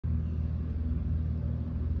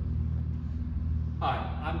Hi,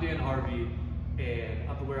 I'm Dan Harvey, and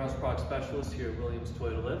I'm the Warehouse Product Specialist here at Williams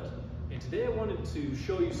Toyota Lift. And today I wanted to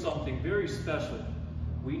show you something very special.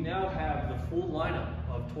 We now have the full lineup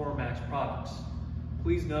of Tora-Max products.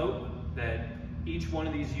 Please note that each one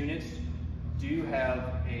of these units do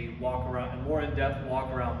have a walk-around, a more in-depth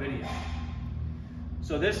walk-around video.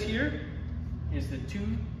 So this here is the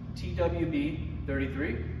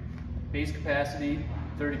 2TWB33, base capacity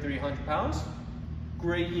 3,300 pounds.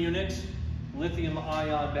 Great unit,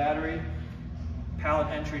 lithium-ion battery, pallet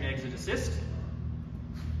entry and exit assist.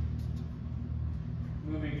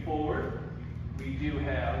 Moving forward, we do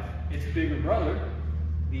have its bigger brother,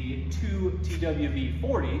 the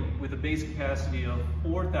 2TWB40 with a base capacity of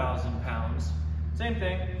 4,000 pounds. Same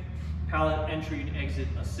thing, pallet entry and exit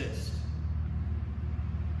assist.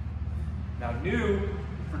 Now new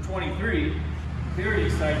for 23, very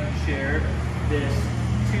excited to share this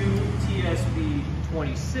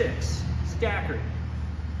 2TSB26 stacker.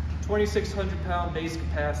 2,600 pound base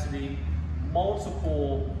capacity,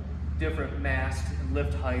 multiple different mast and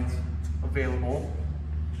lift heights available.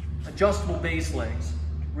 Adjustable base legs,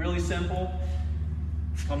 really simple.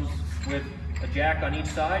 Comes with a jack on each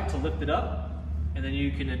side to lift it up, and then you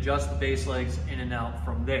can adjust the base legs in and out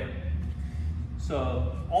from there.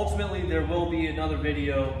 So ultimately there will be another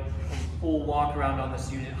video, a full walk around on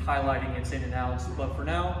this unit highlighting its in and outs, but for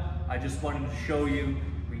now I just wanted to show you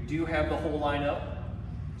we do have the whole lineup.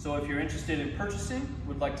 So if you're interested in purchasing,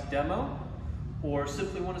 would like to demo, or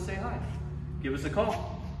simply want to say hi, give us a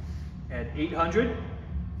call at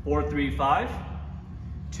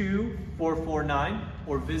 800-435-2449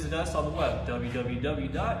 or visit us on the web,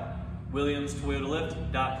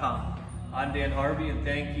 www.williamstoyotalift.com. I'm Dan Harvey, and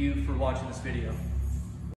thank you for watching this video.